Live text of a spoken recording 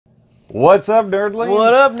What's up, nerdlings?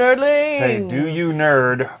 What up, nerdlings? Hey, do you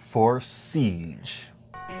nerd for Siege?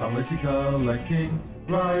 Tom Lacey collecting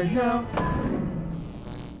right now.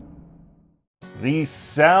 The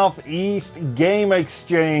Southeast Game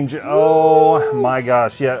Exchange. Oh my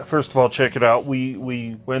gosh. Yeah, first of all, check it out.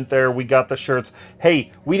 We went there, we got the shirts.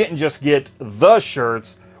 Hey, we didn't just get the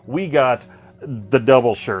shirts, we got the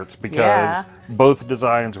double shirts because both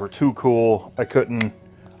designs were too cool. I couldn't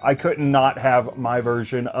not have my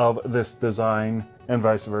version of this design and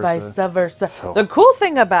vice versa. Vice versa. So. The cool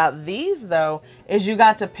thing about these, though, is you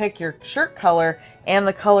got to pick your shirt color and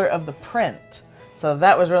the color of the print. So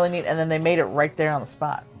that was really neat. And then they made it right there on the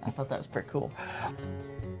spot. I thought that was pretty cool.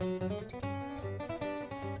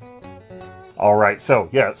 All right, so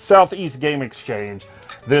yeah, Southeast Game Exchange.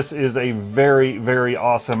 This is a very, very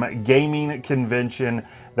awesome gaming convention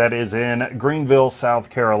that is in Greenville, South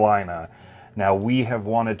Carolina. Now, we have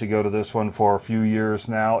wanted to go to this one for a few years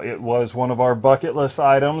now. It was one of our bucket list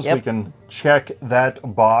items. Yep. We can check that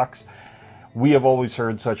box. We have always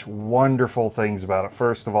heard such wonderful things about it.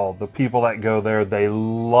 First of all, the people that go there, they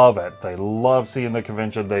love it. They love seeing the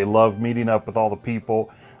convention. They love meeting up with all the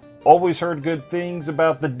people. Always heard good things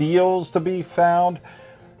about the deals to be found.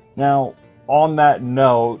 Now, on that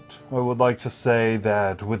note, I would like to say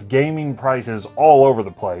that with gaming prices all over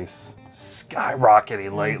the place,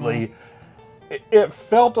 skyrocketing lately, it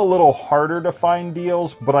felt a little harder to find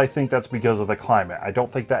deals, but I think that's because of the climate. I don't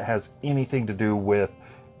think that has anything to do with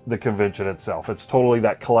the convention itself. It's totally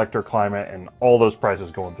that collector climate and all those prices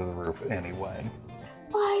going through the roof anyway.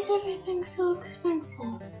 Why is everything so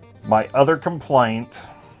expensive? My other complaint,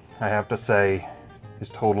 I have to say, is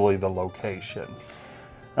totally the location.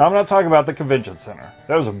 Now, I'm not talking about the convention center.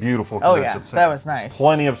 That was a beautiful convention center. That was nice.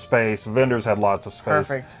 Plenty of space. Vendors had lots of space.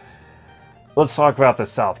 Perfect. Let's talk about the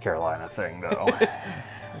South Carolina thing, though.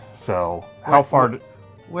 So, how far...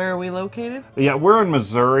 Where are we located? Yeah, we're in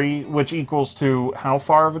Missouri, which equals to how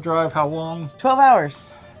far of a drive? How long? 12 hours.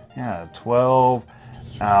 Yeah, 12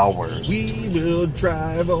 hours. We will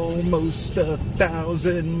drive almost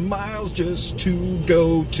 1,000 miles just to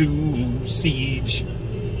go to Siege.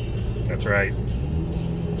 That's right.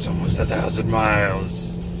 It's almost 1,000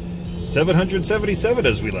 miles. 777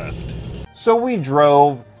 as we left. So we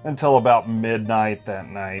drove until about midnight that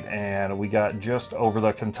night, and we got just over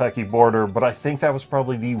the Kentucky border, but I think that was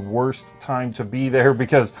probably the worst time to be there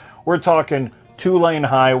because we're talking 2-lane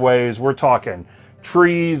highways, we're talking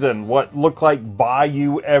trees and what looked like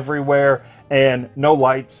bayou everywhere, and no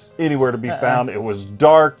lights anywhere to be found. It was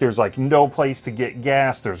dark, there's like no place to get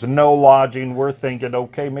gas, there's no lodging. We're thinking,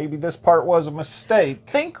 okay, maybe this part was a mistake.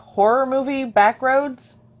 Think horror movie back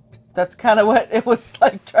roads. That's kind of what it was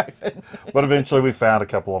like driving. But eventually we found a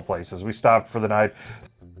couple of places. We stopped for the night.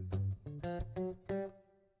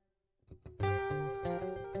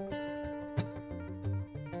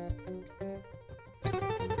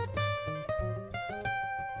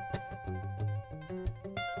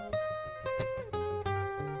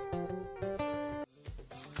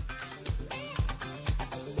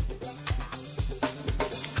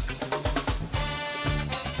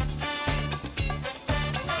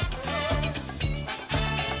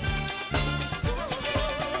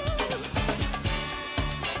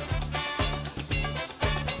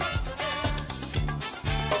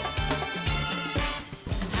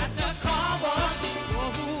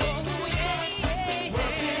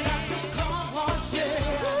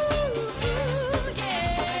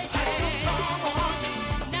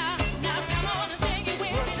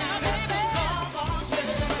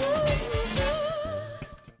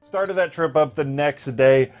 Started that trip up the next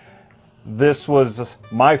day. This was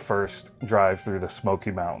my first drive through the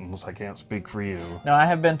Smoky Mountains. I can't speak for you. No, I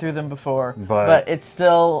have been through them before, But it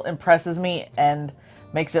still impresses me and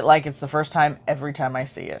makes it like it's the first time every time I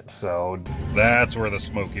see it. So that's where the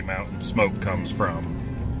Smoky Mountain smoke comes from.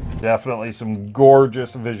 Definitely some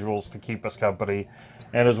gorgeous visuals to keep us company.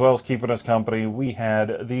 And as well as keeping us company, we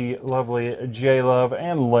had the lovely J-Love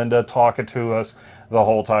and Linda talking to us the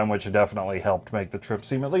whole time, which definitely helped make the trip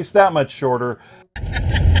seem at least that much shorter.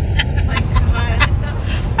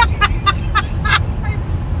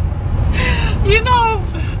 You know,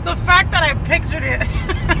 the fact that I pictured it.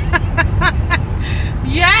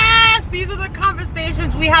 Yes, these are the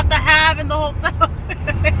conversations we have to have in the hotel.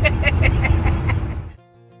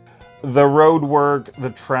 The road work, the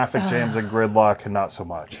traffic jams and gridlock, not so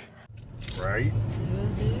much. Right?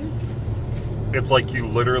 It's like you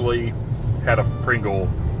literally had a Pringle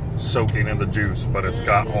soaking in the juice, but it's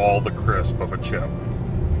got all the crisp of a chip.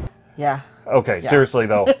 Yeah. Okay, seriously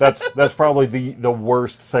though, that's probably the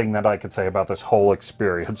worst thing that I could say about this whole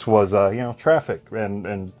experience was, you know, traffic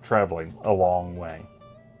and traveling a long way.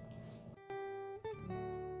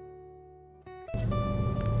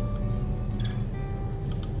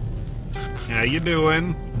 How you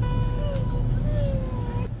doing?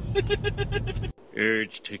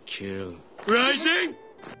 Urge to kill. Rising!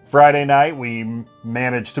 Friday night, we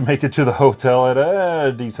managed to make it to the hotel at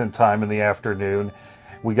a decent time in the afternoon.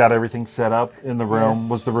 We got everything set up in the room. Yes.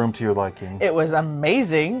 Was the room to your liking? It was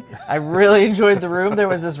amazing. I really enjoyed the room. There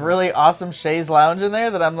was this really awesome chaise lounge in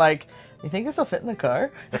there that I'm like, you think this will fit in the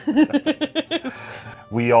car?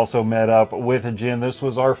 We also met up with Jen. This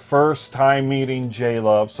was our first time meeting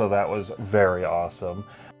J-Love, so that was very awesome.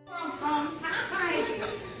 Hi.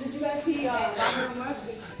 Did you guys see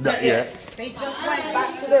Not yet. They just went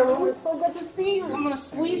back to their room. It's so good to see you. I'm gonna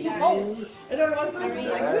squeeze you both. I don't know what like,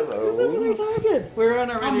 who's over there talking? We're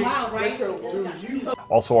on our I'm loud, right?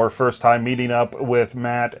 Also our first time meeting up with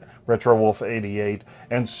Matt, Retro Wolf 88,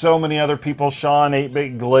 and so many other people. Sean,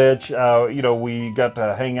 8-Bit Glitch. You know, we got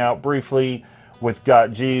to hang out briefly with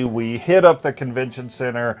Got G. We hit up the convention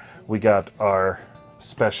center. We got our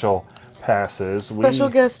special passes. Special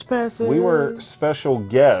guest passes. We were special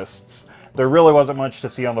guests. There really wasn't much to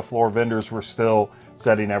see on the floor. Vendors were still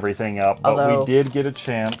setting everything up, but we did get a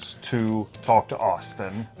chance to talk to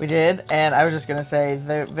Austin. We did, and I was just gonna say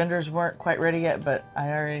the vendors weren't quite ready yet, but I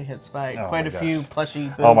already hit spy quite a few plushie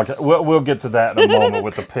booths. Oh my god, we'll get to that in a moment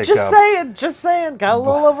with the pickups. Just saying, got a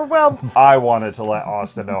little overwhelmed. I wanted to let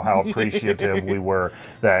Austin know how appreciative we were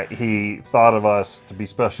that he thought of us to be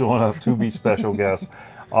special enough to be special guests.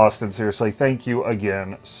 Austin, seriously, thank you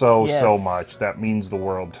again so much. That means the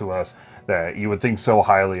world to us, that you would think so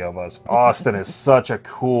highly of us. Austin is such a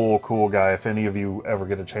cool guy. If any of you ever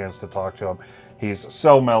get a chance to talk to him, he's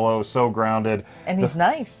so mellow, so grounded. And he's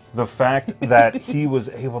nice. The fact that he was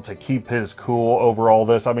able to keep his cool over all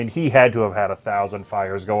this, I mean, he had to have had 1,000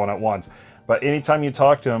 fires going at once. But anytime you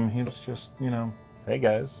talk to him, he was just, you know, hey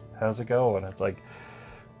guys, how's it going? It's like,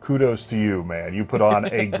 kudos to you, man. You put on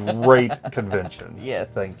a great convention. Yes.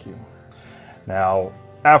 So thank you. Now,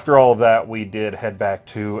 after all of that, we did head back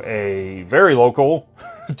to a very local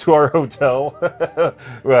to our hotel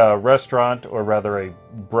restaurant, or rather a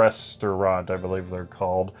breast-restaurant, I believe they're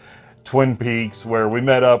called, Twin Peaks, where we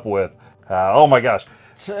met up with, oh my gosh,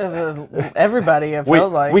 everybody, I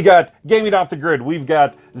felt like. We got Gaming Off the Grid. We've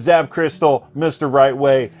got Zap Crystal, Mr. Wright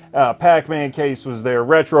Way, Pacmancase was there,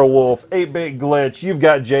 Retro Wolf, 8-Bit Glitch. You've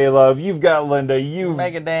got J-Love. You've got Linda. You've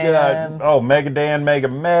Megadan. got Megadan, Mega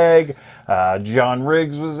Meg. John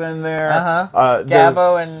Riggs was in there.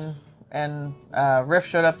 Gabbo and Riff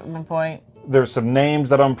showed up at one point. There's some names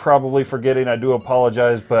that I'm probably forgetting. I do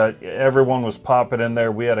apologize, but everyone was popping in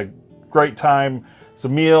there. We had a great time.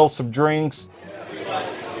 Some meals, some drinks.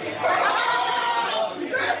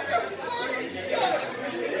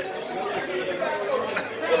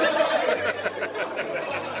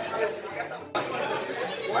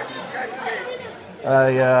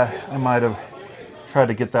 I might have tried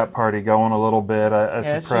to get that party going a little bit. I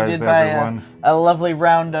surprised everyone. A lovely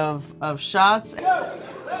round of shots.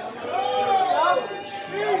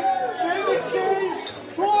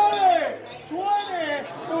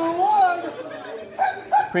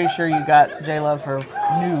 Pretty sure you got J-Love her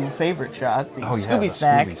new favorite shot, the Scooby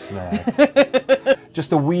Snack. Scooby Snack.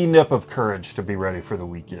 Just a wee nip of courage to be ready for the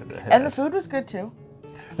weekend ahead. And the food was good too.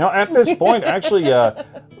 Now, at this point, actually,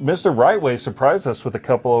 Mr. Wright Way surprised us with a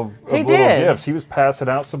couple of little gifts. He was passing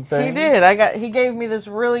out some things. He did. He gave me this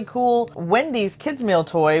really cool Wendy's kids meal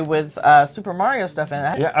toy with Super Mario stuff in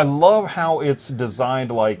it. Yeah, I love how it's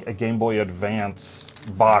designed like a Game Boy Advance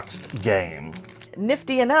boxed game.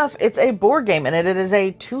 Nifty enough, it's a board game, and it is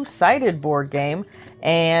a two-sided board game.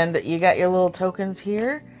 And you got your little tokens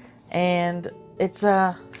here, and it's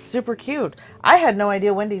super cute. I had no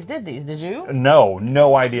idea Wendy's did these. Did you?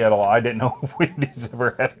 No idea at all. I didn't know Wendy's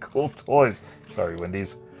ever had cool toys. Sorry,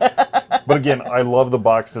 Wendy's. But again, I love the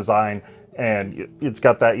box design, and it's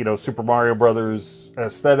got that, you know, Super Mario Brothers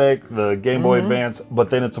aesthetic, the Game Boy Advance, but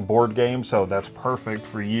then it's a board game, so that's perfect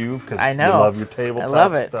for you because you love your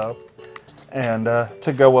tabletop stuff. And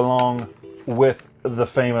to go along with the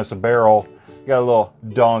famous barrel, you got a little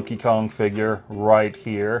Donkey Kong figure right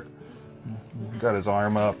here. Got his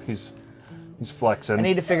arm up. He's flexing. I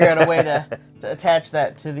need to figure out a way to attach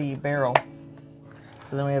that to the barrel.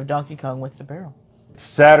 So then we have Donkey Kong with the barrel.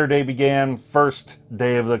 Saturday began, first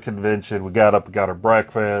day of the convention. We got up, got our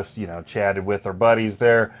breakfast, you know, chatted with our buddies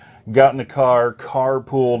there, got in the car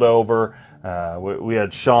pulled over. We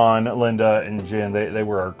had Sean, Linda, and Jen. They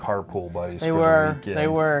were our carpool buddies for the weekend. They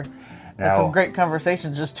were. Had some great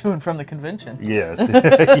conversations just to and from the convention. Yes.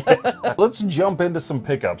 Yeah. Let's jump into some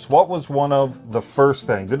pickups. What was one of the first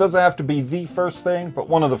things? It doesn't have to be the first thing, but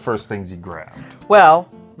one of the first things you grabbed. Well,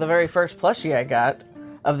 the very first plushie I got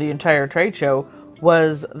of the entire trade show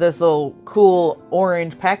was this little cool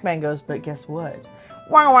orange Pac-Man ghost, but guess what?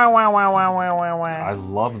 Wow, wow, wow, wow, wow, wow, wow, wow. I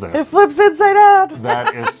love this. It flips inside out.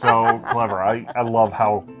 That is so clever. I love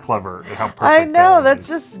how clever and how perfect I know, that that's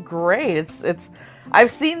is. just great. It's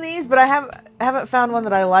I've seen these, but I haven't found one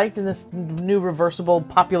that I liked in this new reversible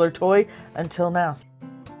popular toy until now.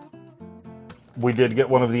 We did get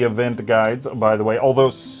one of the event guides, by the way, although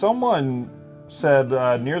someone said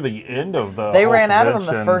near the end of the They whole ran out of them the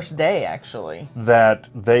convention first day, actually. that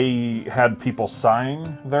they had people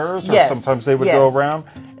sign theirs, or Yes, sometimes they would yes. go around.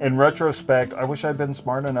 In retrospect, I wish I'd been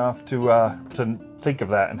smart enough to think of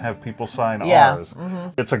that and have people sign Yeah, ours.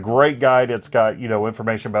 It's a great guide. It's got, you know,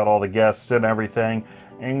 information about all the guests and everything,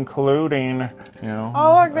 including, you know,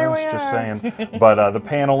 Oh, look, there I was we just are. saying. But the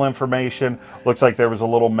panel information, looks like there was a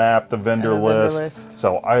little map, the vendor, And the vendor list. list.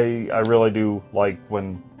 So I really do like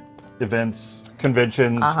when events,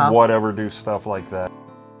 conventions, Uh-huh. whatever, do stuff like that.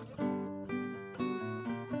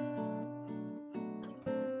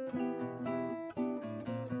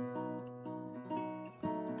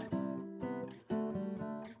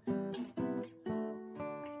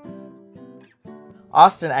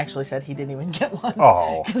 Austin actually said he didn't even get one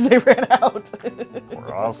Oh. because they ran out.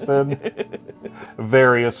 For Austin.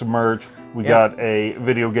 Various merch. We got a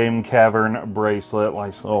video game cavern bracelet,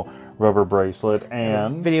 nice little rubber bracelet,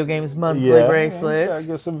 and Video Games Monthly yeah, bracelet. I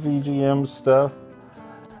guess some VGM stuff.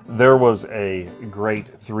 There was a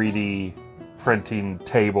great 3D printing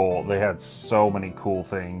table. They had so many cool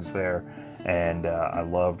things there, and I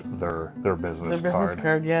loved their business The business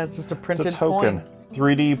card, yeah, it's just a printed It's a token. coin.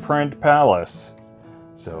 3D Print Palace.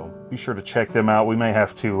 So be sure to check them out. We may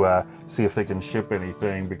have to see if they can ship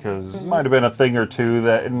anything, because it might have been a thing or two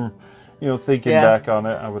that, in, you know, thinking Yeah. back on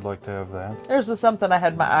it, I would like to have that. There's just something I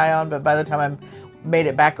had my eye on, but by the time I made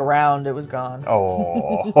it back around, it was gone.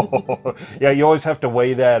 Oh, yeah. You always have to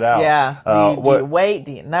weigh that out. Yeah. Do you wait?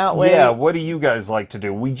 Do you not wait? Yeah. What do you guys like to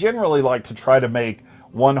do? We generally like to try to make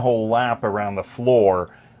one whole lap around the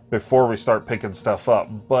floor before we start picking stuff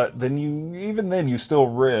up. But then even then you still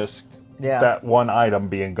risk that one item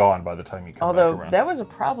being gone by the time you come Although back around. that was a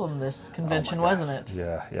problem this convention, wasn't it?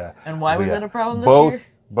 Yeah, yeah. And why was Yeah. that a problem this year?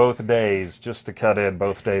 Both days, just to cut in,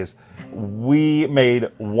 both days, we made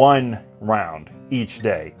one round each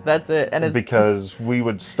day. That's it. And it's Because we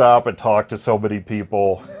would stop and talk to so many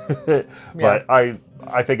people. But I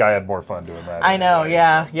think I had more fun doing that. I know,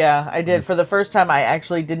 anyway, yeah, I did. For the first time, I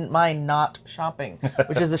actually didn't mind not shopping,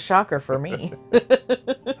 which is a shocker for me.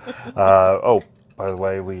 Oh, by the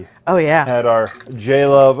way, we yeah. had our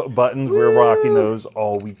J-Love buttons. We were rocking those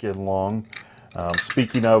all weekend long.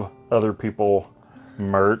 Speaking of other people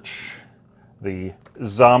merch, the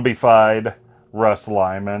zombified Russ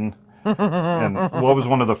Lyman. And what was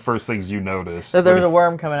one of the first things you noticed? So there was a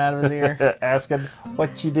worm coming out of his ear. Asking,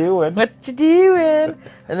 what you doing? What you doing?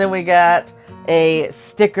 And then we got a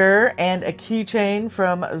sticker and a keychain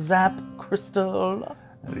from Zap Crystal.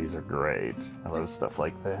 These are great. I love stuff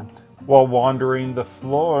like that. While wandering the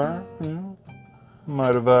floor,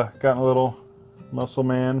 might have gotten a little Muscle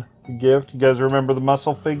Man gift. You guys remember the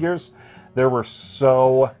muscle figures? There were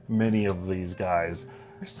so many of these guys.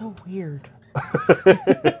 They're so weird.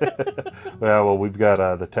 Yeah, well, we've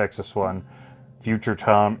got the Texas one, Future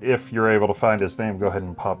Tom. If you're able to find his name, go ahead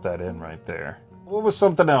and pop that in right there. What was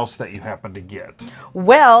something else that you happened to get?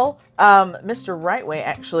 Well, Mr. Wright Way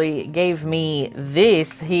actually gave me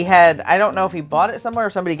this. He had, I don't know if he bought it somewhere or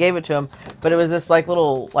somebody gave it to him, but it was this like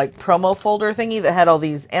little like promo folder thingy that had all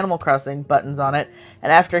these Animal Crossing buttons on it.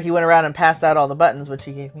 And after he went around and passed out all the buttons, which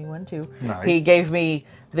he gave me one too, he gave me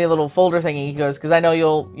the little folder thingy. He goes, because I know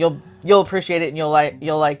you'll appreciate it and you'll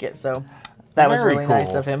like it. So that was Very really nice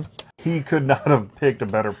cool. of him. He could not have picked a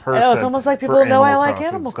better person. I know, it's almost like people for know I Animal like Crossing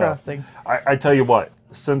Animal stuff. Crossing. I tell you what,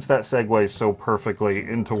 since that segues so perfectly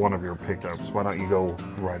into one of your pickups, why don't you go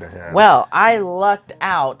right ahead? Well, I lucked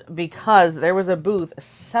out because there was a booth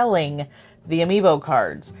selling the Amiibo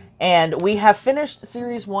cards. And we have finished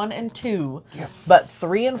Series 1 and 2. Yes. But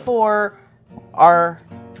 3 and 4 are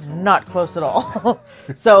not close at all.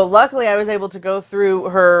 So luckily I was able to go through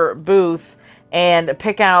her booth and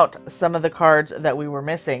pick out some of the cards that we were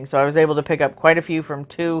missing. So I was able to pick up quite a few from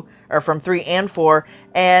 3 and 4,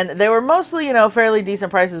 and they were mostly, you know, fairly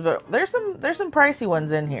decent prices, but there's some pricey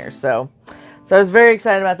ones in here. So I was very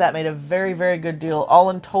excited about that. Made a very, very good deal. All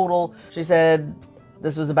in total, she said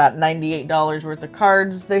this was about $98 worth of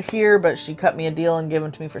cards here, but she cut me a deal and gave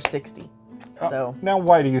them to me for $60. So now,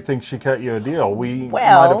 why do you think she cut you a deal? We might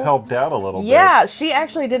Well, have helped out a little bit. yeah, she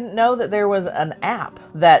actually didn't know that there was an app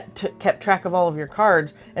that kept track of all of your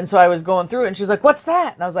cards. And so I was going through it and she's like, what's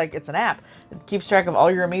that? And I was like, it's an app. It keeps track of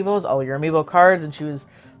all your Amiibos, all your Amiibo cards. And she was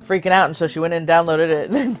freaking out, and so she went in and downloaded it.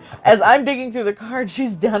 And then as I'm digging through the cards,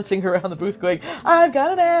 she's dancing around the booth going, I've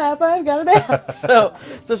got an app, I've got an app. So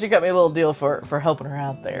she got me a little deal for helping her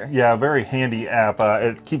out there. Yeah, very handy app.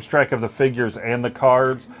 It keeps track of the figures and the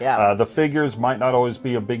cards. Yeah. The figures might not always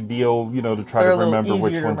be a big deal, you know, to try They're to a little remember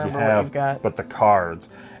which easier to ones you remember what have, you've got. but the cards.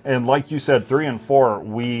 And like you said, 3 and 4,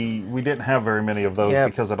 we didn't have very many of those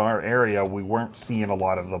because in our area we weren't seeing a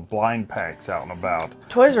lot of the blind packs out and about.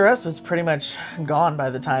 Toys R Us was pretty much gone by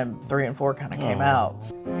the time 3 and 4 kind of came out.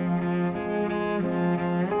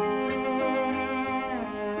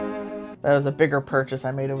 That was a bigger purchase I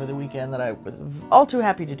made over the weekend that I was all too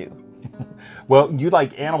happy to do. Well, you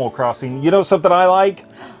like Animal Crossing. You know something I like?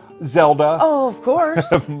 Zelda. Oh, of course.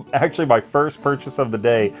 Actually, my first purchase of the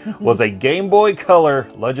day was a Game Boy Color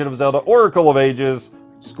Legend of Zelda Oracle of Ages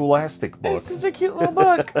Scholastic book. This is a cute little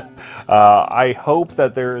book. I hope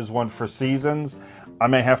that there is one for seasons. I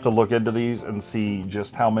may have to look into these and see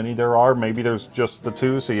just how many there are. Maybe there's just the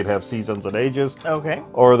 2, so you'd have seasons and ages. Okay.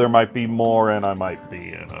 Or there might be more, and I might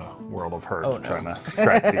be in a world of hurt trying to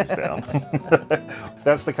track these down.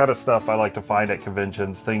 That's the kind of stuff I like to find at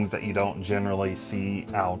conventions, things that you don't generally see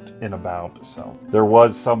out and about. So there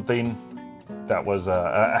was something that was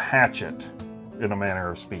a hatchet, in a manner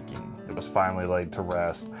of speaking. It was finally laid to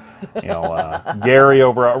rest. You know, Gary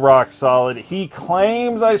over at RoXolid, he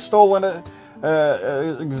claims I stole an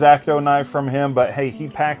X-Acto knife from him, but hey, he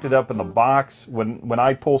packed it up in the box. When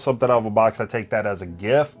I pull something out of a box, I take that as a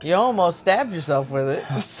gift. You almost stabbed yourself with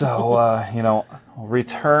it. So, you know,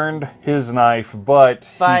 returned his knife, but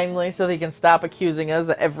finally, so that he can stop accusing us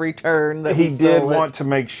at every turn that he did want to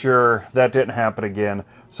make sure that didn't happen again,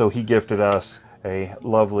 so he gifted us a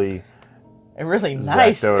lovely a really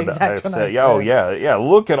nice X-Acto knife. Oh yeah.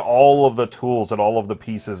 Look at all of the tools and all of the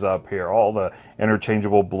pieces up here, all the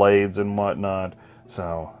interchangeable blades and whatnot.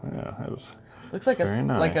 So yeah, it was. Looks like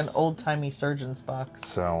like an old-timey surgeon's box.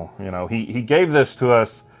 So you know, he gave this to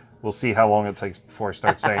us. We'll see how long it takes before I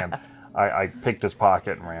start saying I picked his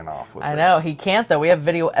pocket and ran off with it. I know he can't though. We have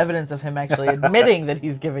video evidence of him actually admitting that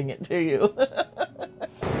he's giving it to you.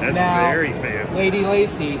 That's now, very fancy. Lady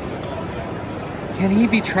Lacey. Can he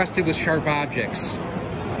be trusted with sharp objects?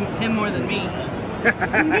 Him more than me.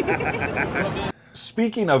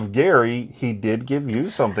 Speaking of Gary, he did give you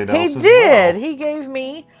something else. He did. He gave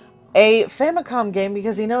me a Famicom game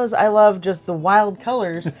because he knows I love just the wild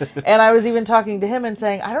colors. And I was even talking to him and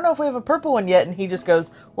saying, I don't know if we have a purple one yet. And he just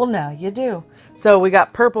goes, well, now you do. So we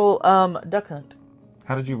got purple Duck Hunt.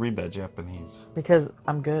 How did you read that Japanese? Because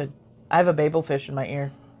I'm good. I have a babel fish in my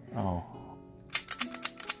ear. Oh.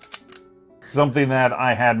 Something that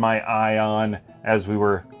I had my eye on as we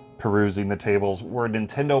were perusing the tables were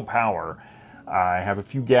Nintendo Power. I have a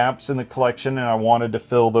few gaps in the collection and I wanted to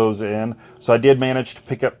fill those in. So I did manage to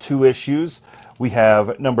pick up 2 issues. We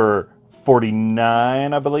have number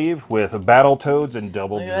 49, I believe, with Battletoads and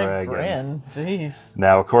Double Dragon. Jeez.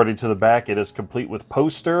 Now, according to the back, it is complete with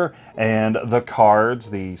poster and the cards,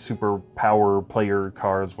 the Super Power Player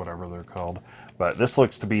cards, whatever they're called. But this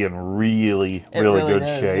looks to be in really good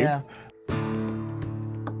shape. Yeah.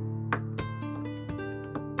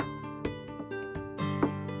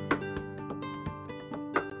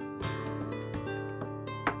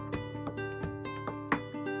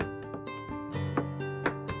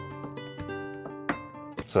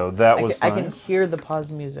 So that was I can hear the pause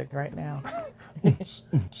music right now.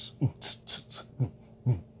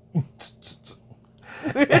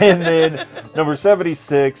 And then number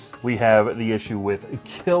 76, we have the issue with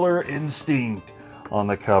Killer Instinct on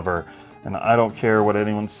the cover. And I don't care what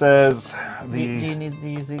anyone says. Do you need to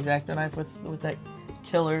use the X-Acto knife with that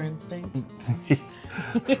Killer Instinct?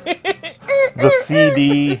 The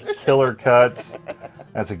CD Killer Cuts.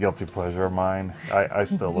 That's a guilty pleasure of mine. I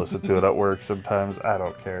still listen to it at work sometimes. I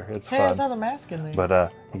don't care. It's fun. Hey, I saw the mask in there.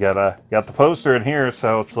 But you got the poster in here,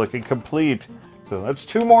 so it's looking complete. So that's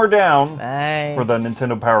 2 more down for the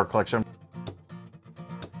Nintendo Power Collection.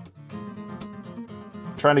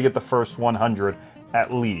 Trying to get the first 100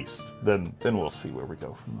 at least. Then we'll see where we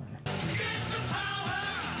go from there.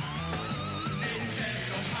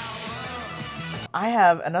 I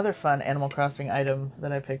have another fun Animal Crossing item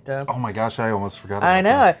that I picked up. Oh my gosh, I almost forgot about I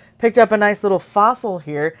know. that. I picked up a nice little fossil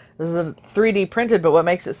here. This is a 3D printed, but what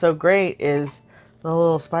makes it so great is the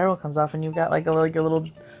little spiral comes off and you've got like a little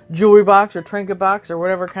jewelry box or trinket box or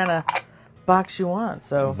whatever kind of box you want.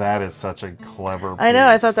 So that is such a clever piece. I know.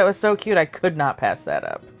 I thought that was so cute. I could not pass that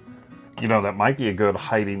up. You know, that might be a good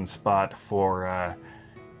hiding spot for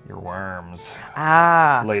your worms.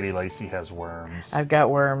 Ah. Lady Lacey has worms. I've got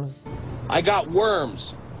worms. I got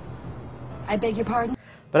worms. I beg your pardon?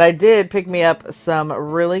 But I did pick me up some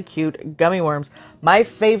really cute gummy worms. My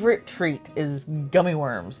favorite treat is gummy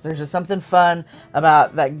worms. There's just something fun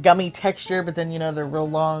about that gummy texture, but then, you know, they're real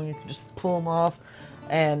long. You can just pull them off.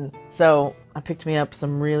 And so I picked me up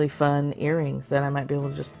some really fun earrings that I might be able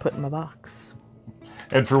to just put in my box.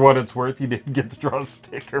 And for what it's worth, you didn't get to draw a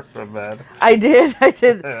sticker from that. I did. I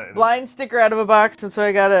did. Blind sticker out of a box, and so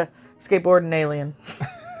I got a skateboard and alien.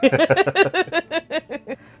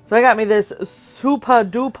 So I got me this super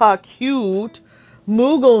duper cute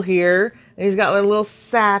Moogle here. And he's got a little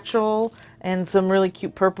satchel and some really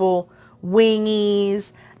cute purple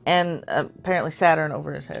wingies and apparently Saturn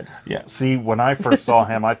over his head. Yeah, see, when I first saw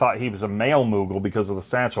him, I thought he was a male Moogle because of the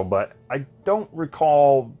satchel, but I don't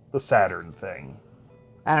recall the Saturn thing.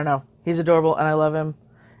 I don't know. He's adorable and I love him.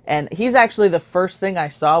 And he's actually the first thing I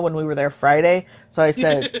saw when we were there Friday. So I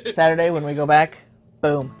said, Saturday when we go back,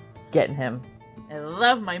 boom, getting him. I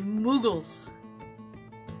love my Moogles.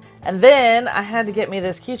 And then I had to get me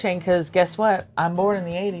this keychain because guess what? I'm born in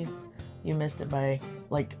the 80s. You missed it by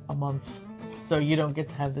like a month. So you don't get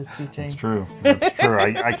to have this keychain. That's true. That's true.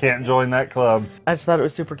 I can't join that club. I just thought it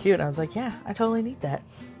was super cute. And I was like, yeah, I totally need that.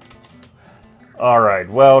 All right.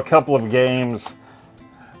 Well, a couple of games.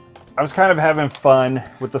 I was kind of having fun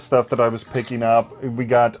with the stuff that I was picking up. We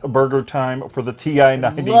got Burger Time for the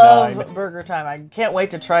TI-99. Love Burger Time. I can't wait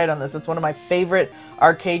to try it on this. It's one of my favorite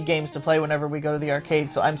arcade games to play whenever we go to the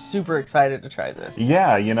arcade, so I'm super excited to try this.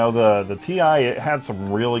 Yeah, you know, the TI, it had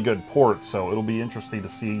some really good ports, so it'll be interesting to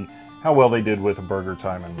see how well they did with Burger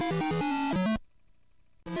Time.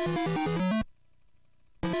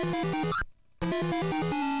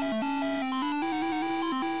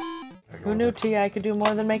 Who knew TI could do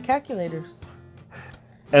more than make calculators?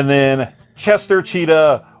 And then Chester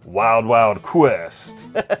Cheetah Wild Wild Quest.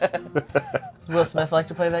 Will Smith like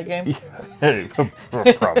to play that game? Yeah,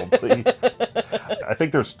 probably. I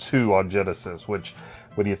think there's 2 on Genesis, which,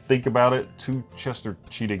 when you think about it, 2 Chester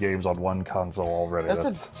Cheetah games on one console already.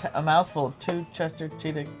 That's a mouthful. 2 Chester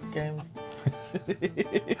Cheetah games.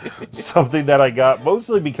 Something that I got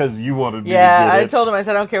mostly because you wanted me to get Yeah, I it. told him, I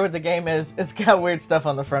said, I don't care what the game is. It's got weird stuff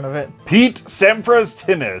on the front of it. Pete Sampras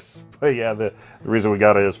Tennis. But yeah, the reason we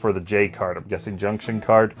got it is for the J card. I'm guessing junction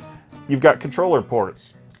card. You've got controller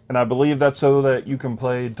ports. And I believe that's so that you can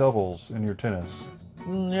play doubles in your tennis.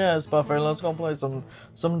 Yes, Buffy, let's go play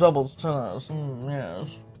some doubles tennis. Yes.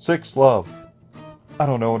 6 love. I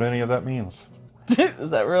don't know what any of that means. Is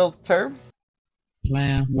that real terms?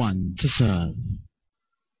 Player 1 to serve.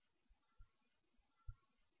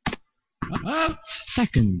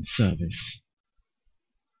 Second service.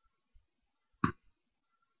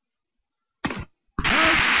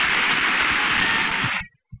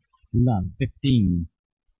 Love 15.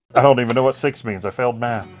 I don't even know what 6 means. I failed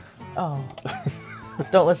math. Oh.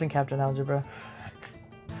 Don't listen, Captain Algebra.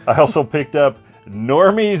 I also picked up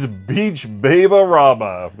Normie's Beach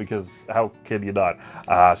Babe-A-Rama, because how can you not?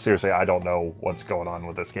 Seriously, I don't know what's going on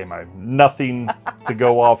with this game. I have nothing to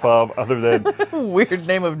go off of other than... Weird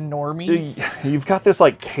name of Normies. You've got this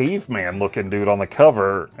like caveman looking dude on the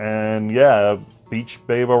cover, and yeah, Beach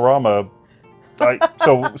Babe-A-Rama.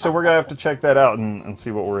 So we're gonna have to check that out and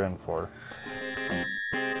see what we're in for.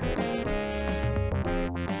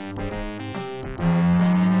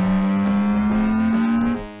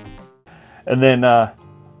 And then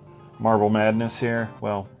Marble Madness here.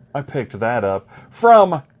 Well, I picked that up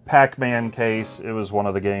from Pacmancase. It was one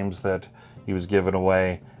of the games that he was giving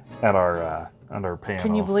away at our panel.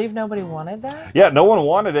 Can you believe nobody wanted that? Yeah, no one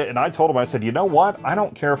wanted it, and I told him, I said, you know what? I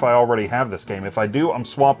don't care if I already have this game. If I do, I'm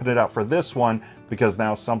swapping it out for this one, because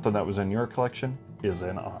now something that was in your collection is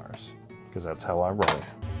in ours. Because that's how I roll.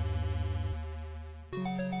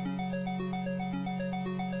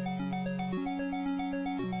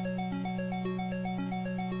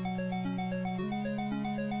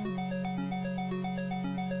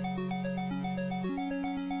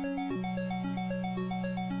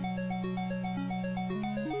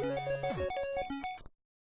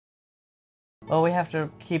 Well, we have to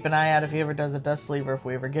keep an eye out if he ever does a dust sleeve, or if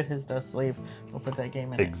we ever get his dust sleeve, we'll put that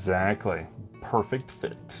game in it. Exactly. Perfect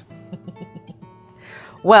fit.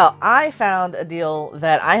 Well, I found a deal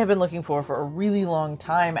that I have been looking for a really long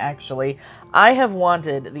time, actually. I have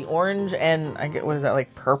wanted the orange and, what is that,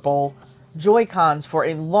 like purple Joy-Cons for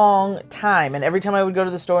a long time. And every time I would go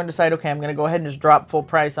to the store and decide, okay, I'm going to go ahead and just drop full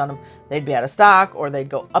price on them, they'd be out of stock or they'd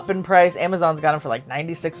go up in price. Amazon's got them for like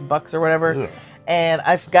 96 bucks or whatever. Ugh. And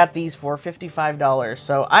I've got these for $55.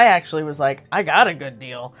 So I actually was like, I got a good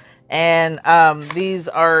deal. And these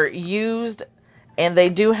are used, and they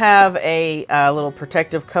do have a little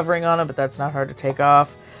protective covering on them, but that's not hard to take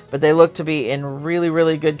off. but they look to be in really,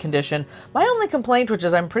 really good condition. My only complaint, which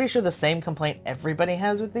is I'm pretty sure the same complaint everybody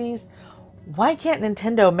has with these, why can't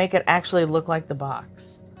Nintendo make it actually look like the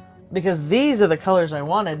box? Because these are the colors I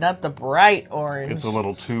wanted, not the bright orange. It's a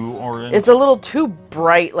little too orange. It's a little too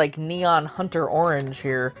bright, like neon hunter orange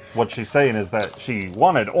here. What she's saying is that she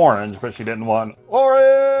wanted orange, but she didn't want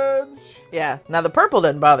orange. Yeah, now the purple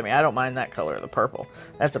doesn't bother me. I don't mind that color, the purple.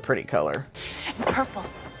 That's a pretty color. Purple.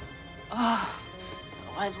 Oh,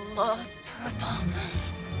 I love purple.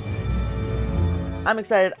 I'm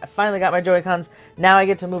excited. I finally got my Joy-Cons. Now I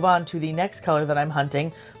get to move on to the next color that I'm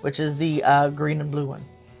hunting, which is the green and blue one.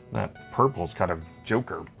 That purple's kind of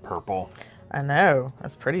Joker purple. I know.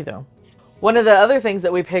 That's pretty, though. One of the other things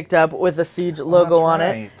that we picked up with the SEGE logo on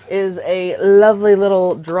it is a lovely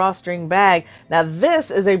little drawstring bag. Now,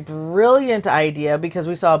 this is a brilliant idea because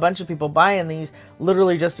we saw a bunch of people buying these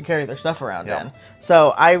literally just to carry their stuff around in. So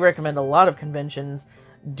I recommend a lot of conventions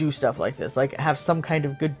do stuff like this, like have some kind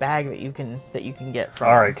of good bag that you can get from.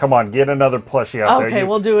 All right, come on, get another plushie out there. Okay,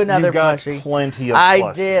 we'll do another plushie. You've got plenty of plushies.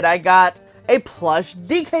 I did. I got a plush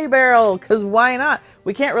DK barrel, because why not?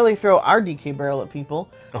 We can't really throw our DK barrel at people.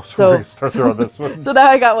 Oh, so start throwing this one. So now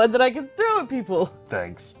I got one that I can throw at people.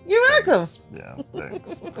 Thanks. You're welcome. Yeah,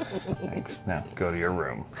 thanks. Thanks. Now go to your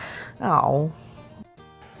room. Oh.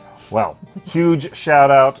 Well, huge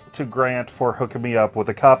shout out to Grant for hooking me up with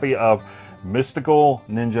a copy of Mystical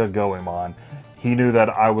Ninja Goemon. He knew that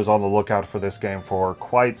I was on the lookout for this game for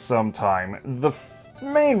quite some time. The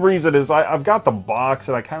main reason is I've got the box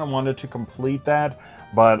and I kind of wanted to complete that,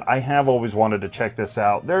 but I have always wanted to check this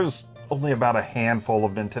out. There's only about a handful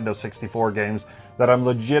of Nintendo 64 games that I'm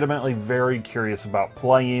legitimately very curious about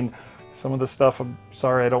playing. Some of the stuff, I'm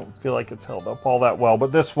sorry, I don't feel like it's held up all that well,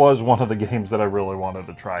 but this was one of the games that I really wanted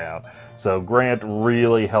to try out. So Grant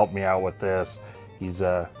really helped me out with this. He's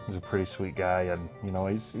a pretty sweet guy, and you know,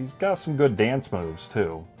 he's got some good dance moves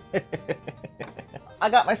too. I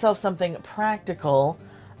got myself something practical.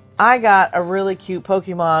 I got a really cute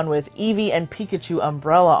Pokemon with Eevee and Pikachu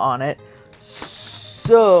umbrella on it.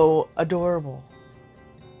 So adorable.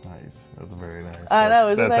 Nice. That's very nice. I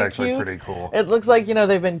know, isn't that's that actually cute? pretty cool. It looks like, you know,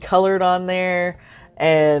 they've been colored on there,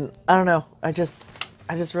 and I don't know. I just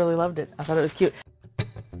really loved it. I thought it was cute.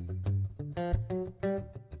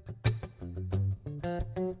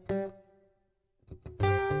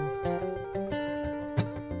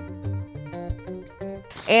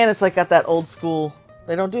 And it's like got that old school.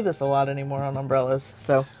 They don't do this a lot anymore on umbrellas.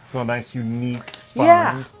 So a nice, unique find.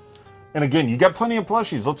 Yeah. And again, you got plenty of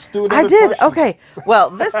plushies. Let's do it. I did. Plushie. Okay. Well,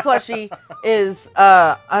 this plushie is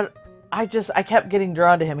I kept getting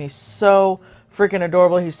drawn to him. He's so freaking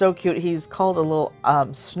adorable. He's so cute. He's called a little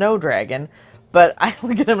snow dragon. But I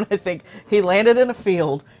look at him and I think he landed in a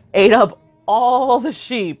field, ate up all the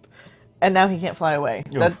sheep, and now he can't fly away.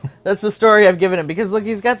 That's the story I've given him, because look,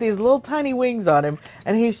 he's got these little tiny wings on him,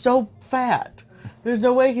 and he's so fat. There's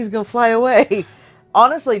no way he's gonna fly away.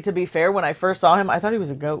 Honestly, to be fair, when I first saw him, I thought he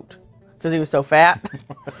was a goat because he was so fat.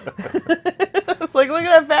 It's like, look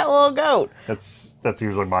at that fat little goat. That's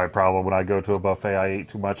usually my problem when I go to a buffet. I ate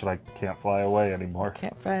too much and I can't fly away anymore.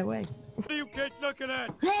 Can't fly away. What are you kids looking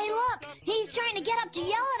at? Hey, look! He's trying to get up to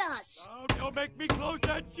yell at us! Oh, don't make me close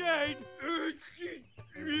that shade!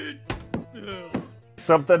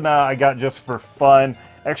 Something I got just for fun.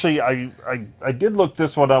 Actually, I did look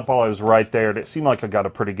this one up while I was right there, and it seemed like I got a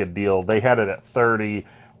pretty good deal. They had it at $30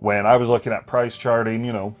 when I was looking at price charting,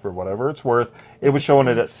 you know, for whatever it's worth. It was showing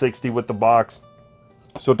it at $60 with the box.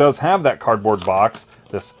 So it does have that cardboard box,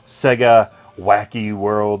 this Sega Wacky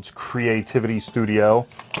Worlds Creativity Studio.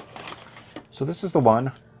 So this is the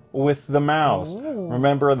one with the mouse. Ooh.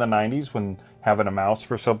 Remember in the 90s when having a mouse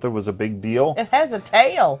for something was a big deal? It has a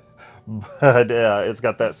tail. But it's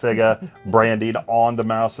got that Sega branding on the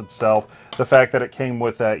mouse itself. The fact that it came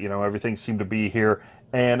with that, you know, everything seemed to be here.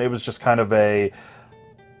 And it was just kind of a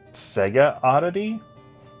Sega oddity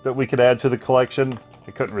that we could add to the collection.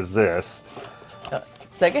 I couldn't resist.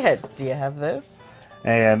 Sega head, do you have this?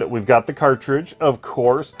 And we've got the cartridge, of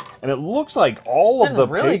course, and it looks like all of the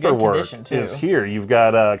really paperwork is here. You've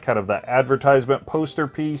got kind of the advertisement poster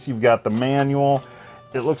piece, you've got the manual,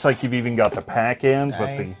 it looks like you've even got the pack-ins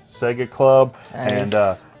with the Sega Club and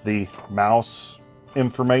the mouse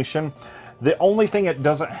information. The only thing it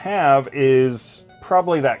doesn't have is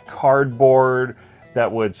probably that cardboard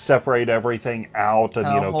that would separate everything out and,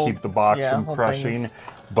 you know, keep the box from crushing.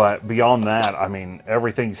 But beyond that, I mean,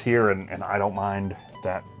 everything's here, and I don't mind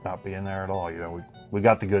that not being there at all. You know, we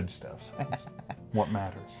got the good stuff, so that's what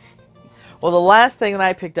matters. Well, the last thing that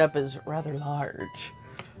I picked up is rather large,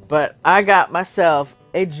 but I got myself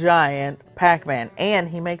a giant Pac-Man, and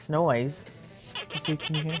he makes noise. Let's see,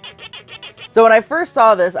 can you hear? So when I first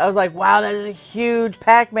saw this, I was like, wow, that is a huge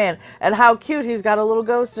Pac-Man. And how cute, he's got a little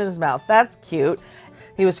ghost in his mouth. That's cute.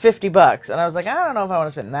 He was $50, and I was like, I don't know if I want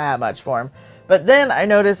to spend that much for him. But then I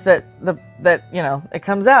noticed that you know, it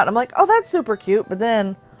comes out. I'm like, oh, that's super cute. But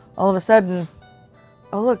then all of a sudden,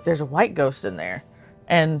 oh look, there's a white ghost in there,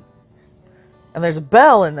 and there's a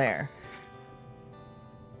bell in there,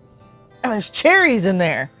 and there's cherries in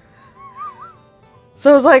there.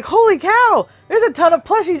 So I was like, holy cow, there's a ton of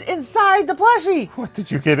plushies inside the plushie. What did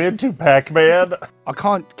you get into, Pac-Man? I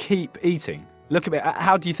can't keep eating. Look at me.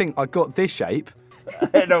 How do you think I got this shape?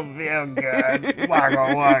 I don't feel good.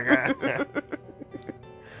 Wagga wagga.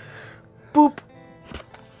 Boop.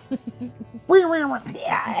 What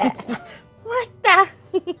the?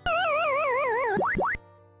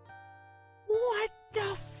 What the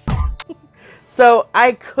f? So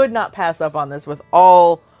I could not pass up on this with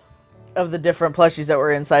all of the different plushies that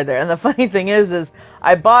were inside there. And the funny thing is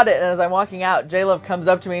I bought it, and as I'm walking out, J-Love comes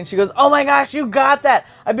up to me and she goes, oh my gosh, you got that.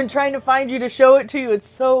 I've been trying to find you to show it to you. It's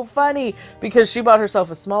so funny, because she bought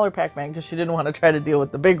herself a smaller Pac-Man because she didn't want to try to deal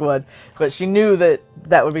with the big one, but she knew that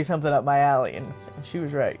that would be something up my alley, and she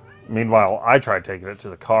was right. Meanwhile, I tried taking it to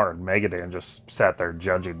the car, and Megadan just sat there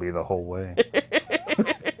judging me the whole way.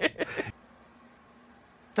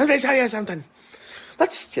 Let me tell you something.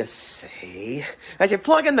 Let's just say that you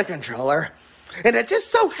plug in the controller, and it just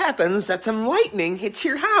so happens that some lightning hits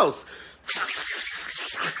your house.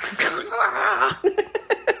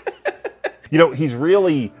 You know, he's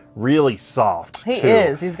really, really soft, He too.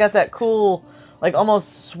 is. He's got that cool, like,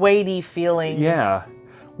 almost suede-y feeling. Yeah.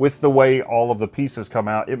 With the way all of the pieces come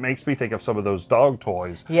out, it makes me think of some of those dog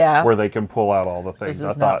toys. Yeah. Where they can pull out all the things. This is I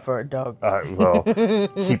not thought, for a dog. Well,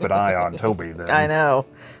 keep an eye on Toby then. I know.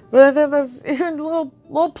 But I thought there's even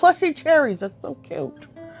little plushy cherries. That's so cute.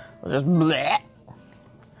 Just bleh.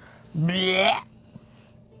 Bleh.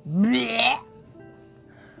 Bleh.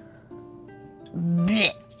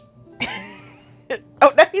 Bleh.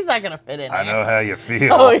 Oh, no, he's not going to fit in I there. know how you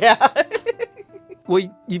feel. Oh, yeah. Well,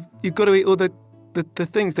 you've got to eat all the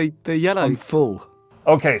things. They're yellow. I'm full.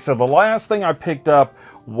 Okay, so the last thing I picked up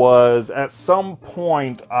was at some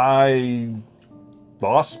point I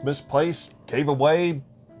lost, misplaced, gave away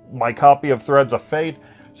my copy of Threads of Fate.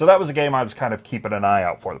 So that was a game I was kind of keeping an eye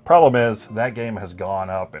out for. The problem is that game has gone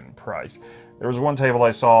up in price. There was one table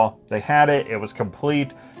I saw, they had it, it was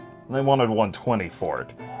complete, and they wanted $120 for it.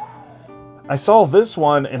 I saw this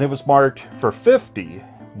one and it was marked for $50,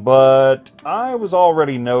 but I was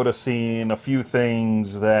already noticing a few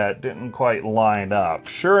things that didn't quite line up.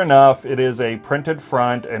 Sure enough, it is a printed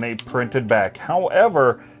front and a printed back.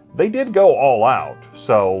 However, they did go all out,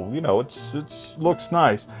 so, you know, it looks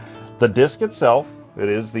nice. The disc itself, it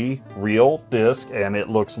is the real disc, and it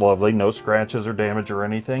looks lovely. No scratches or damage or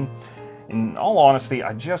anything. In all honesty,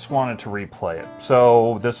 I just wanted to replay it.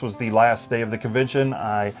 So this was the last day of the convention.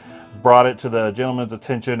 I brought it to the gentleman's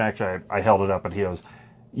attention. Actually, I held it up, and he goes,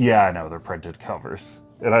 yeah, I know, they're printed covers.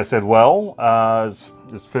 And I said, well,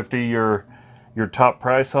 is $50 your top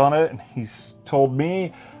price on it? And he's told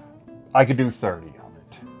me I could do $30.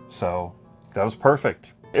 So that was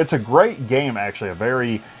perfect. It's a great game, actually, a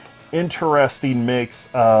very interesting mix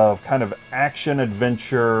of kind of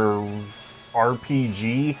action-adventure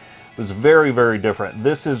RPG. It was very, very different.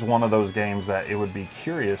 This is one of those games that it would be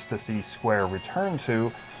curious to see Square return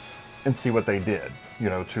to and see what they did, you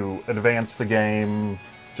know, to advance the game,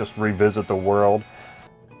 just revisit the world.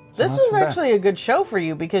 So This was actually a good show for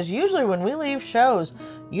you, because usually when we leave shows,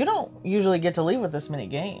 you don't usually get to leave with this many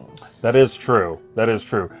games. That is true. That is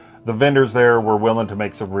true. The vendors there were willing to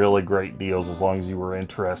make some really great deals as long as you were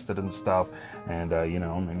interested in stuff. And, you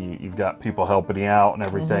know, and you've got people helping you out and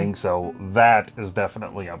everything. So that is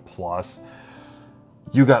definitely a plus.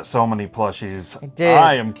 You got so many plushies. I did.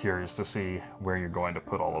 I am curious to see where you're going to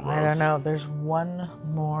put all of those. I don't know. There's one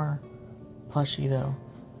more plushie, though,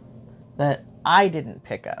 that I didn't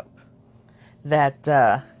pick up.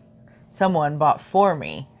 That someone bought for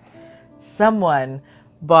me. Someone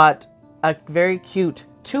bought a very cute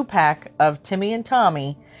 2-pack of Timmy and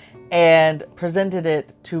Tommy and presented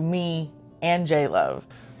it to me and J-Love.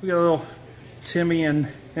 We got a little Timmy and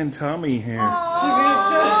Tommy here. I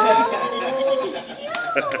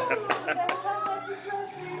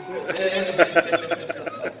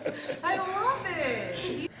love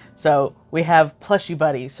it. So we have plushie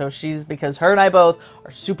buddies. So because her and I both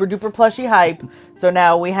are super duper plushie hype. So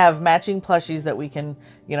now we have matching plushies that we can,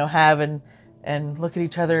 you know, have and look at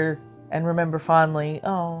each other and remember fondly.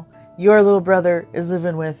 Oh, your little brother is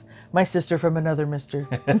living with My sister from another mister.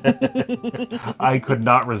 I could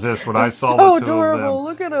not resist when I saw so the two adorable. of them.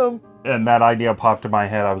 Look at them. And that idea popped in my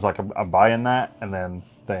head. I was like, I'm buying that. And then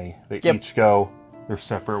they each go their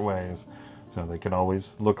separate ways. So they can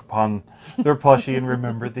always look upon their plushie and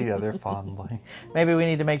remember the other fondly. Maybe we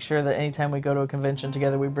need to make sure that anytime we go to a convention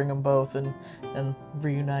together, we bring them both and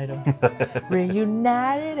reunite them.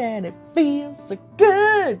 Reunited and it feels so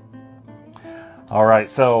good. All right,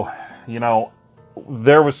 so, you know,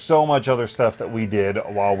 there was so much other stuff that we did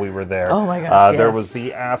while we were there. Oh my gosh, There yes. was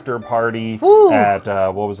the after party Woo. at,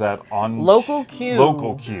 what was that? On Local Q.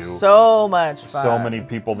 Local Q. So much fun. So many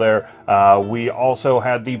people there. We also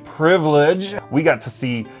had the privilege. We got to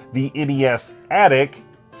see the NES Addict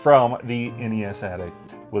from the NES Addict.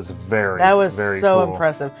 Was very, that was very so cool.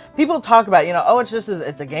 impressive. People talk about, you know, oh, it's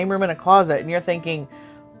a game room in a closet. And you're thinking,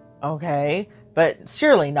 okay, but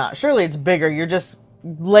surely not. Surely it's bigger. You're just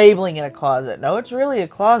labeling it a closet. No, it's really a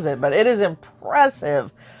closet, but it is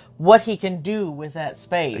impressive what he can do with that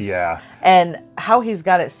space. Yeah. And how he's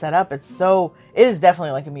got it set up. It is definitely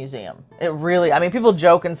like a museum. It really, I mean, people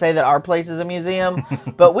joke and say that our place is a museum,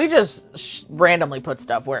 but we just randomly put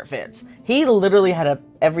stuff where it fits. He literally had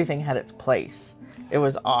everything had its place. It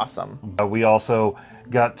was awesome. We also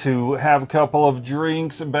got to have a couple of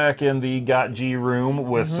drinks back in the Got G room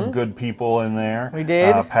with some good people in there. We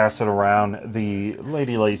did. Passing around the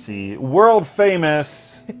Lady Lacy world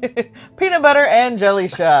famous peanut butter and jelly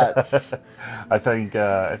shots. I think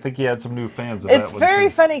he had some new fans of it's that one very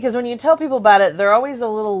too. funny because when you tell people about it, they're always a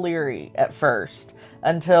little leery at first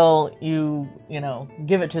until you know,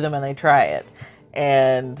 give it to them and they try it.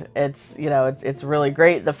 And it's, you know, it's really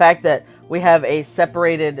great. The fact that we have a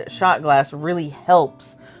separated shot glass really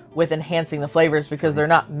helps with enhancing the flavors because they're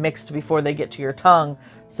not mixed before they get to your tongue.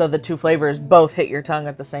 So the two flavors both hit your tongue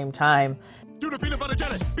at the same time. Do the peanut butter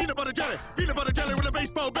jelly with a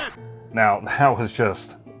baseball bat. Now, that was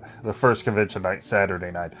just the first convention night,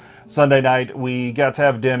 Saturday night. Sunday night, we got to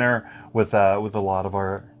have dinner with a lot of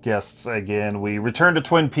our guests again. We returned to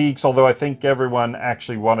Twin Peaks, although I think everyone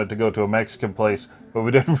actually wanted to go to a Mexican place, but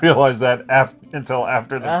we didn't realize that until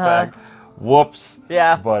after the fact. Whoops.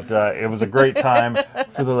 Yeah. But it was a great time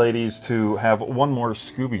for the ladies to have one more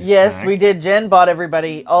Scooby snack. Yes, we did. Jen bought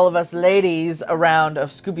all of us ladies, a round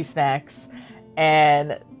of Scooby snacks.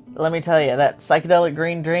 And let me tell you, that psychedelic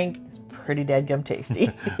green drink is pretty dadgum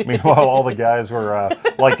tasty. Meanwhile, all the guys were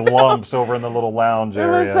like lumps over in the little lounge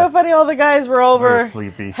area. It was so funny. All the guys were over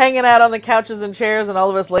sleepy, hanging out on the couches and chairs, and all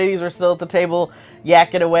of us ladies were still at the table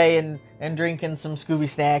yakking away and drinking some Scooby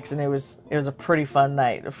snacks, and it was a pretty fun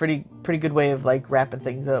night. A pretty good way of like wrapping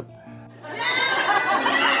things up.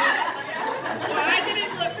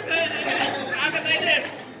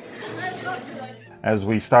 As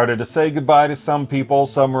we started to say goodbye to some people,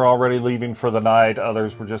 some were already leaving for the night,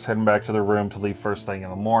 others were just heading back to their room to leave first thing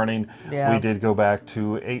in the morning. Yeah. We did go back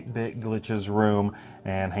to 8-Bit Glitch's room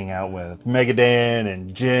and hang out with Megadan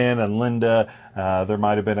and Jen and Linda. There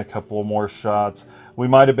might have been a couple more shots. We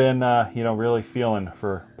might have been, you know, really feeling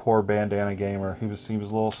for poor Bandana Gamer. He was a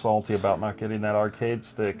little salty about not getting that arcade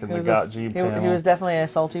stick in the Got G panel. He was definitely a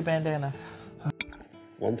salty bandana.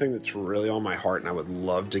 One thing that's really on my heart and I would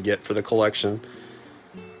love to get for the collection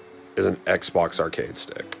is an Xbox arcade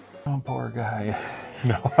stick. Oh, poor guy.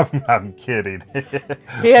 No, I'm kidding.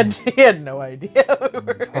 he had no idea.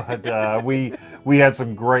 But we had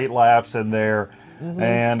some great laughs in there,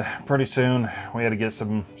 and pretty soon we had to get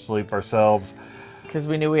some sleep ourselves. Because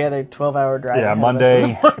we knew we had a 12-hour drive. Yeah,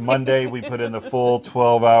 Monday we put in the full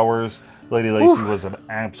 12 hours. Lady Lacy was an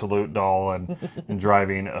absolute doll and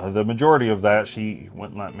driving. The majority of that, she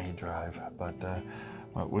wouldn't let me drive, but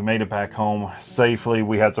we made it back home safely.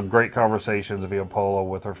 We had some great conversations via Polo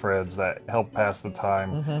with our friends that helped pass the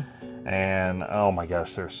time. And oh my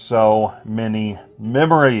gosh, there's so many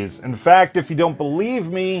memories. In fact, if you don't believe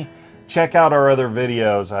me, check out our other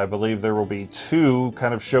videos. I believe there will be 2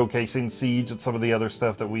 kind of showcasing Siege and some of the other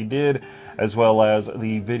stuff that we did, as well as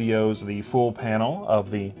the videos, the full panel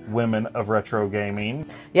of the Women of Retro Gaming.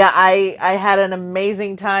 Yeah, I had an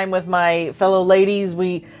amazing time with my fellow ladies.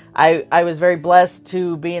 I was very blessed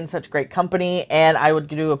to be in such great company, and I would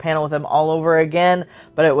do a panel with them all over again.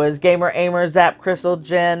 But it was Gamer, Ahmer, Zap, Crystal,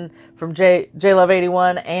 Jen from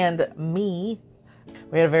JLove81, and me.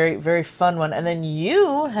 We had a very, very fun one. And then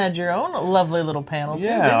you had your own lovely little panel, too,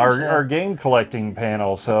 Yeah, our game collecting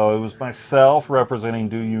panel. So it was myself representing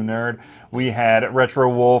Do You Nerd. We had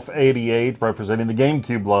Retro Wolf 88 representing the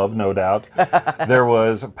GameCube love, no doubt. There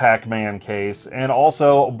was Pacmancase, and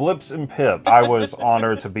also Blips and Pip. I was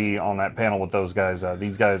honored to be on that panel with those guys.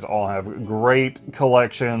 These guys all have great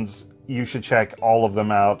collections. You should check all of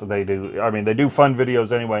them out. They do, I mean, they do fun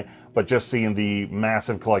videos anyway, but just seeing the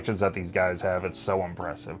massive collections that these guys have, it's so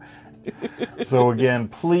impressive. So again,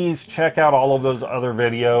 please check out all of those other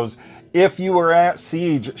videos. If you were at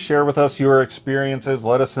SEGE, share with us your experiences.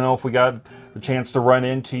 Let us know if we got a chance to run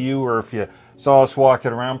into you, or if you saw us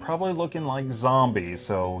walking around probably looking like zombies.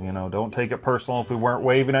 So, you know, don't take it personal if we weren't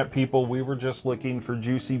waving at people. We were just looking for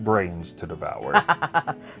juicy brains to devour.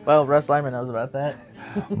 Well, Russ Lyman knows about that.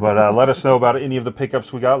 But let us know about any of the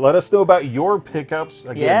pickups we got. Let us know about your pickups.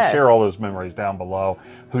 Again, yes. Share all those memories down below.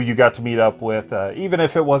 Who you got to meet up with. Even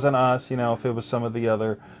if it wasn't us, you know, if it was some of the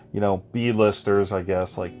other, you know, B-listers, I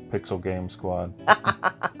guess, like Pixel Game Squad.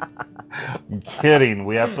 I'm kidding.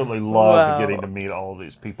 We absolutely loved getting to meet all of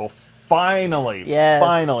these people. Finally. Yes.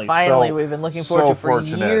 Finally. So, we've been looking forward to for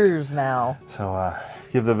years now. So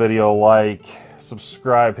give the video a like,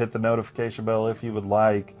 subscribe, hit the notification bell if you would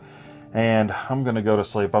like. And I'm going to go to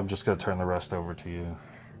sleep. I'm just going to turn the rest over to you.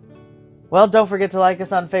 Well, don't forget to like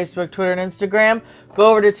us on Facebook, Twitter, and Instagram.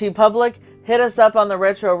 Go over to TeePublic. Hit us up on the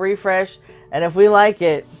Retro Refresh. And if we like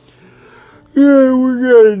it... Yeah, we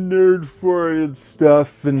got a nerd for it and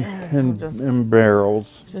stuff and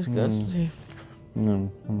barrels. Just go see.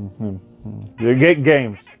 You get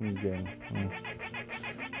games.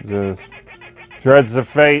 The Shreds of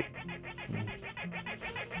Fate.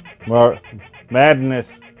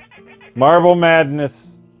 Madness. Marble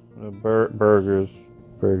Madness. Burgers.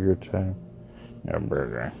 Burger time. Your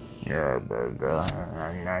burger. Your burger.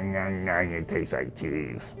 It tastes like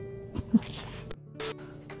cheese.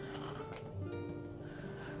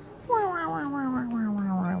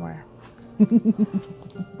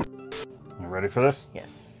 You ready for this? Yes.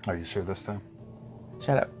 Are you sure this time?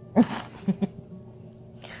 Shut up.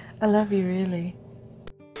 I love you, really.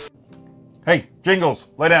 Hey, Jingles,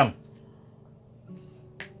 lay down.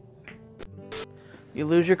 You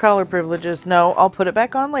lose your collar privileges. No, I'll put it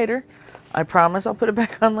back on later. I promise I'll put it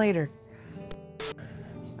back on later.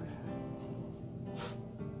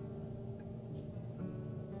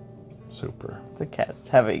 Super. The cat's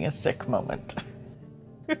having a sick moment.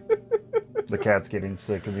 The cat's getting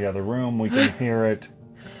sick in the other room. We can hear it.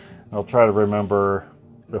 I'll try to remember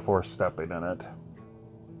before stepping in it.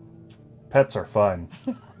 Pets are fun.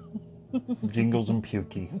 Jingles and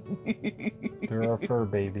Pukey. They're our fur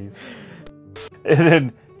babies. And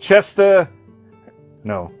then Chesta.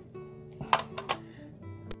 No.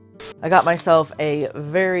 I got myself a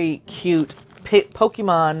very cute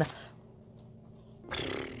Pokemon.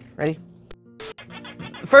 Ready?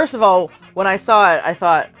 First of all, when I saw it, I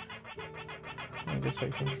thought... Let me just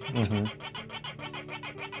wait for this.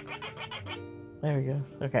 There he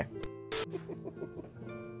goes. Okay.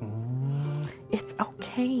 It's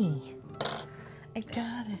okay. I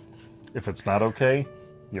got it. If it's not okay,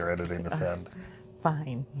 you're editing this end.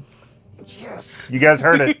 Fine. Yes. You guys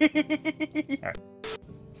heard it. All right.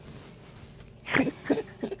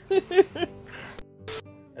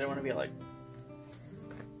 I don't want to be like...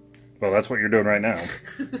 Well, that's what you're doing right now.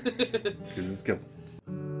 Because it's good.